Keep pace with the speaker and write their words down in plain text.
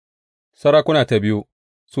Sarakuna ta biyu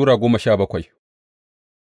Sura 17.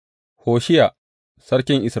 Hosheya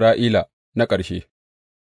sarkin Isra'ila na ƙarshe.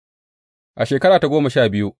 A shekara ta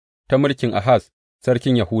 12 ta mulkin Ahaz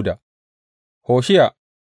sarkin Yahuda, Hosheya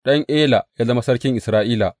ɗan Ela ya zama sarkin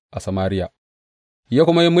Isra'ila a Samariya, ya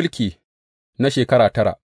kuma yi mulki na shekara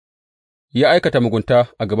tara, ya aikata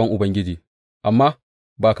mugunta a gaban Ubangiji, amma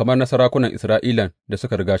ba kamar na sarakunan Isra'ilan da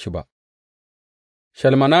suka riga shi ba.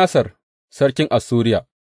 Shalmaneser sarkin Assuriya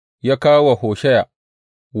ya kawo wa Hosheya,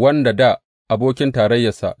 wanda dā abokin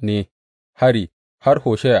tarayyarsa ne, hari, har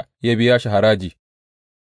Hosheya ya biya shi haraji,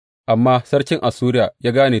 amma sarkin Assuriya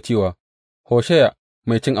ya gane cewa Hosheya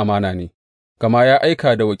mai cin amana ne, gama ya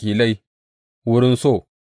aika da wakilai wurin So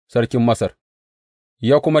sarkin Masar,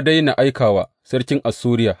 ya kuma daina aika wa sarkin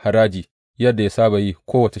Assuriya haraji yadda ya saba yi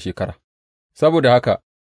kowace shekara. Saboda haka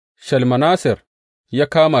Shalmaneser ya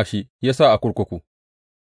kama shi ya sa a kurkuku.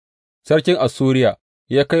 Sarkin Assuriya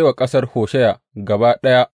ya kai wa ƙasar Hosheya gaba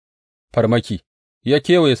ɗaya farmaki, ya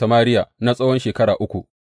kewaye Samariya na tsawon shekara uku.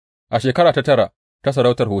 A shekara ta tara ta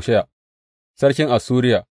sarautar Hosheya, sarkin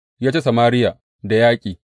Assuriya ya ci Samariya da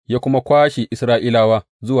yaƙi, ya kuma kwashe Isra'ilawa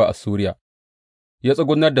zuwa Assuriya, ya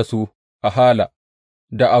tsugunar da su a Hala,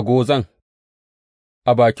 da a Gozan,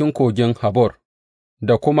 a bakin kogin Habor,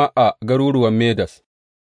 da kuma a garuruwan Medes.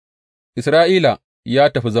 Isra'ila ya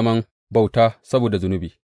tafi zaman bauta saboda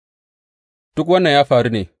zunubi. Duk wannan ya faru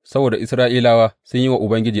ne saboda Isra'ilawa sun yi wa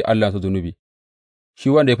Ubangiji Allahnsu zunubi, shi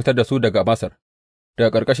wanda ya fitar da su daga Masar,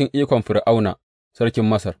 daga ƙarƙashin ikon Fir'auna sarkin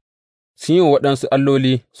Masar, sun yi wa waɗansu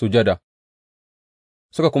alloli sujada,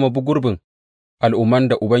 suka kuma bi gurbin al'umman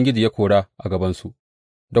da Ubangiji ya kora a gabansu,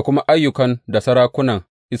 da kuma ayyukan da sarakunan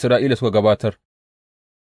Isra'ila suka gabatar.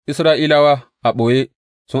 Isra'ilawa a ɓoye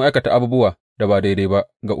sun aikata abubuwa da ba daidai ba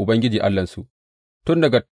ga Ubangiji Allahnsu, tun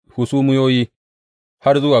daga husumiyoyi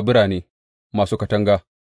har zuwa birane masu katanga,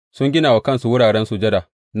 sun gina wa kansu wuraren sujada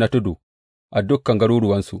na tudu a dukan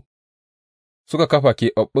garuruwansu, suka kafa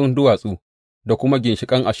keɓaɓɓun duwatsu da kuma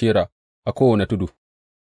ginshiƙan Ashera a kowane tudu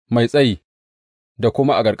mai tsayi da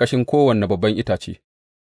kuma a ƙarƙashin kowane babban itace,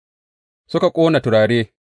 suka ƙona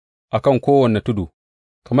turare a kan kowane tudu,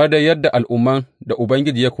 kamar dai yadda al'umman da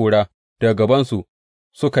Ubangiji ya kora daga gabansu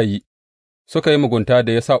suka yi mugunta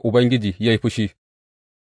da ya sa Ubangiji ya yi fushi,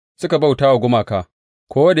 suka bauta wa gumaka,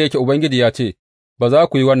 ko da yake Ubangiji ya ce, Ba za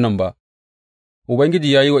ku yi wannan ba.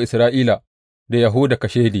 Ubangiji ya yi wa Isra'ila da Yahuda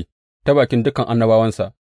kashedi ta bakin dukan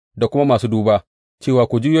annabawansa da kuma masu duba, cewa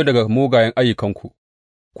ku juyo daga mugayen ayyukanku,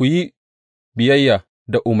 ku yi biyayya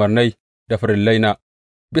da umarnai da farillaina,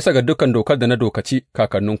 bisa ga dukan dokar da na dokaci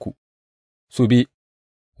kakanninku su bi,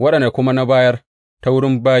 waɗanda kuma na bayar ta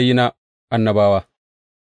wurin bayina annabawa.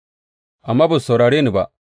 Amma ba su saurare ni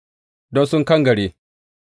ba, don sun kangare,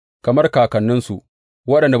 kamar kakanninsu,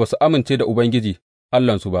 waɗanda ba su amince da Ubangiji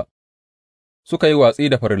Allahnsu ba, suka yi watsi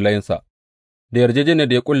da farillansa, da yarjejjeniyar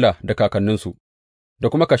da ya ƙulla da kakanninsu, da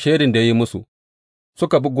kuma kashedin da ya yi musu,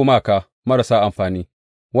 suka bi gumaka marasa amfani,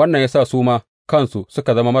 wannan ya sa su ma kansu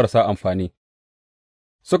suka zama marasa amfani,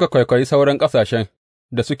 suka kwaikwayi sauran ƙasashen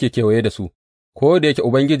da suke kewaye da su, ko da yake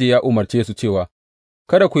Ubangiji ya umarce su cewa,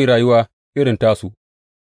 Kada ku yi rayuwa irin tasu,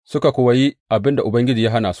 suka kuwa yi abin da Ubangiji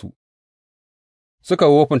ya hana su, suka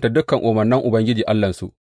wofinta dukan umarnan Ubangiji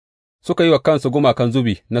Allahnsu, suka yi wa kansu gumakan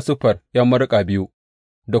zubi na siffar ’yan maruƙa biyu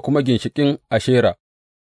da kuma ginshiƙin Ashera,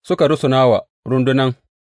 suka rusuna wa rundunan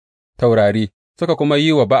taurari, suka kuma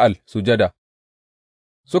yi wa Ba'al sujada,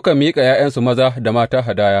 suka miƙa ’ya'yansu maza da mata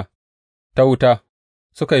hadaya ta wuta,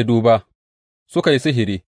 suka yi duba, suka yi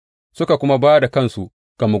sihiri, suka kuma ba da kansu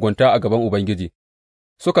ga mugunta a gaban Ubangiji,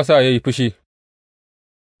 suka sa ya yi fushi.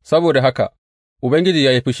 Saboda haka Ubangiji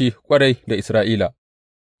ya yi fushi ƙwarai da Isra'ila,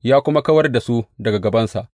 ya kuma kawar da su daga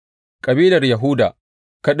gabansa, kabilar Yahuda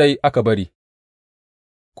kaɗai aka bari,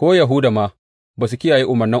 ko Yahuda ma ba su kiyaye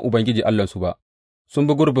umarnan Ubangiji Allahnsu ba, sun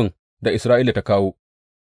bi gurbin da Isra'ila ta kawo.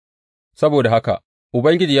 Saboda haka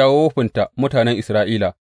Ubangiji ya wofinta mutanen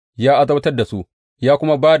Isra'ila, ya azabtar da su, ya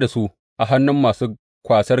kuma ba da su a hannun masu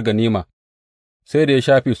kwasar ganima, sai da ya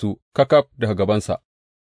shafe su ƙaƙaf daga gabansa.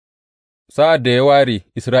 Sa'ad da ya ware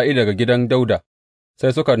Isra'ila daga gidan Dawuda,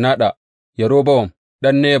 sai suka naɗa Yerobowam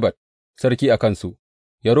ɗan Nebat sarki a kansu.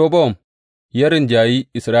 Yerobowam ya rinjayi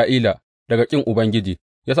Isra'ila daga ƙin Ubangiji,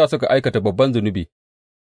 ya sa suka aikata babban zunubi.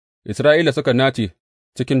 Isra'ila suka nace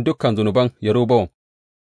cikin dukan zunuban Yerobowam,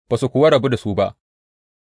 ba su kuwa rabu da su ba,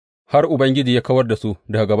 har Ubangiji ya kawar da su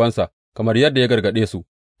daga gabansa, kamar yadda ya gargaɗe su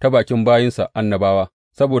ta bakin bayinsa annabawa.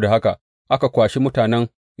 Saboda haka aka kwashi mutanen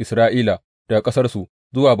Isra'ila daga ƙasarsu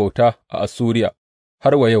zuwa bauta a Assuriya,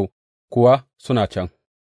 har wa yau kuwa suna can.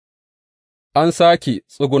 An sāke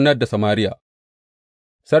tsugunar da Samariya.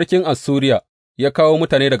 Sarkin Assuriya ya kawo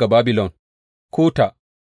mutane daga Babilon, Kuta,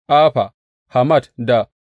 Afa, Hamat da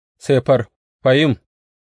Sefarfayim,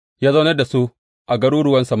 ya zaunar da su a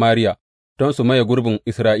garuruwan Samariya don su maye gurbin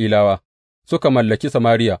Isra'ilawa, suka mallaki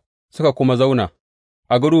Samariya suka kuma zauna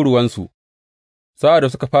a garuruwansu. Sa'ad da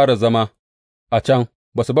suka fara zama a can,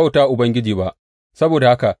 ba su bauta wa Ubangiji ba, saboda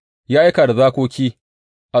haka ya aika da zakoki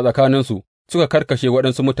a tsakaninsu suka karkashe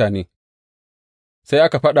waɗansu mutane. Sai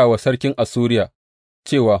aka faɗa wa sarkin Assuriya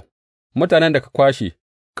cewa, Mutanen da ka kwashe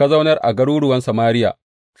ka zaunar a garuruwan Samariya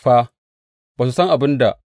fa, ba su san abin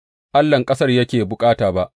da allahn ƙasar yake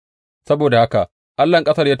bukata ba, saboda haka allahn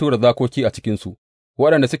ƙasar ya tura zakoki a cikinsu,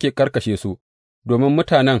 waɗanda suke karkashe su, domin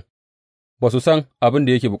mutanen ba su san abin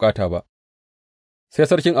da yake bukata ba. Sai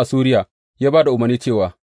sarkin Assuriya ya ba da umarni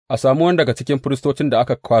cewa a sami wani daga cikin firistocin da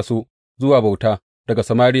aka kwaso zuwa bauta daga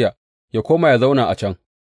Samariya ya koma ya zauna a can,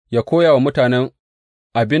 ya koya wa mutanen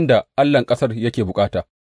abin da allahn ƙasar yake bukata.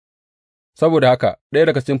 Saboda haka ɗaya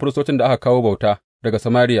daga cikin firistocin da aka kawo bauta daga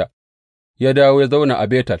Samariya ya dawo ya zauna a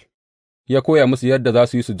Betel, ya koya musu yadda za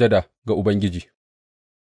su yi sujada ga Ubangiji.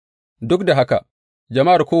 Duk da haka,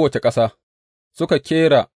 jama'ar kowace ƙasa suka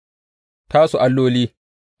ƙera tasu alloli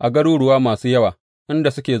a garuruwa masu yawa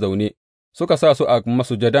inda suke zaune, suka sa su a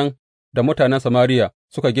masujadan da mutanen Samariya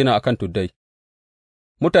suka gina a kan tuddai.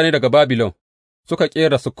 Mutane daga Babilon suka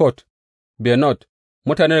ƙera Sukkot Benot,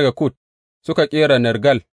 mutane daga Kut suka ƙera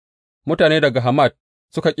Nergal, mutane daga Hamat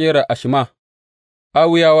suka ƙera Ashima,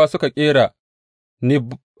 Awwiyawa suka ƙera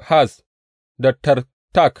Nibhaz da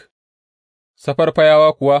Tartak,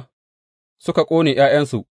 Sefarfayawa kuwa suka ƙone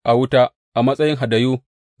 ’ya'yansu a wuta a matsayin hadayu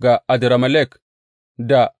ga Adrammelek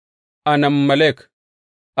da Anammelek,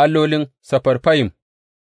 allolin Sefarfayim.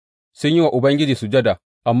 Sun yi wa Ubangiji sujada,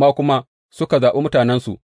 amma kuma suka zaɓi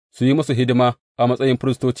mutanensu su yi musu hidima a matsayin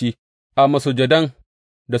firistoci a masujadan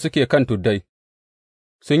da suke kan tuddai.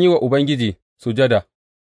 Sun yi wa Ubangiji sujada,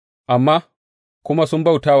 amma kuma sun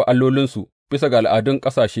bauta wa allolinsu bisa ga al'adun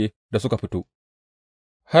ƙasashe da suka fito.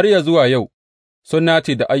 Har yă zuwa yau sun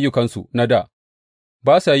nace da ayyukansu na dā,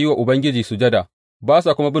 ba sa yi wa Ubangiji sujada, ba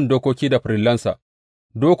sa kuma bin dokoki da farillansa,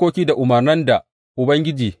 dokoki da umarnan da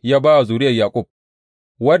Ubangiji ya ba wa zuriyar Yaƙub,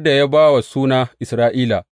 wadda ya ba wa suna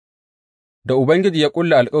Isra'ila, da Ubangiji ya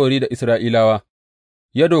ƙulla alkawari da Isra'ilawa,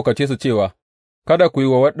 ya dokace su cewa, Kada ku yi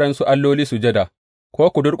wa waɗansu alloli sujada, ko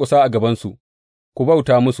ku durƙusa a gabansu, ku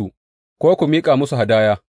bauta musu, ko ku miƙa musu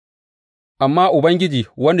hadaya, amma Ubangiji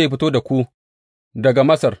wanda ya fito da ku daga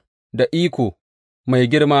Masar da iko mai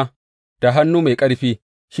girma da hannu mai ƙarfi,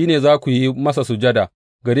 shi ne za ku yi masa sujada,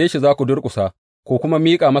 gare shi za ku durƙusa, ku kuma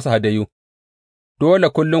miƙa masa hadayu. Dole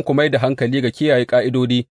kullum ku mai da hankali ga kiyaye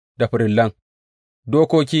ƙa'idodi da farillan,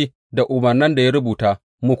 dokoki da umarnan da ya rubuta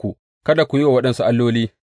muku, kada ku yi wa waɗansu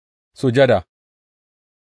alloli sujada,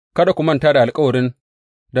 kada ku manta da alkawarin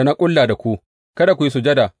da na ƙulla da ku, kada ku yi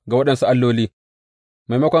sujada ga waɗansu alloli,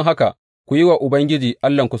 maimakon haka ku yi wa Ubangiji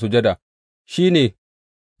Allahnku sujada, shi ne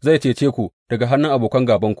zai cece ku daga hannun abokan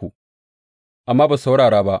gābanku. Amma ba su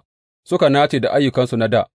saurara ba, suka nace da ayyukansu na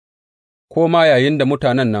dā, ko ma yayinda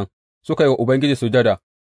mutanen nan suka yi wa Ubangiji sujada,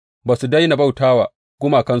 ba su daina bauta wa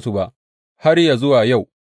gumakansu ba, har yă zuwa yau,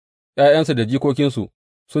 ’ya'yansu da jikokinsu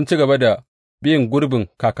sun ci gaba da bin gurbin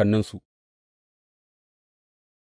kakanninsu.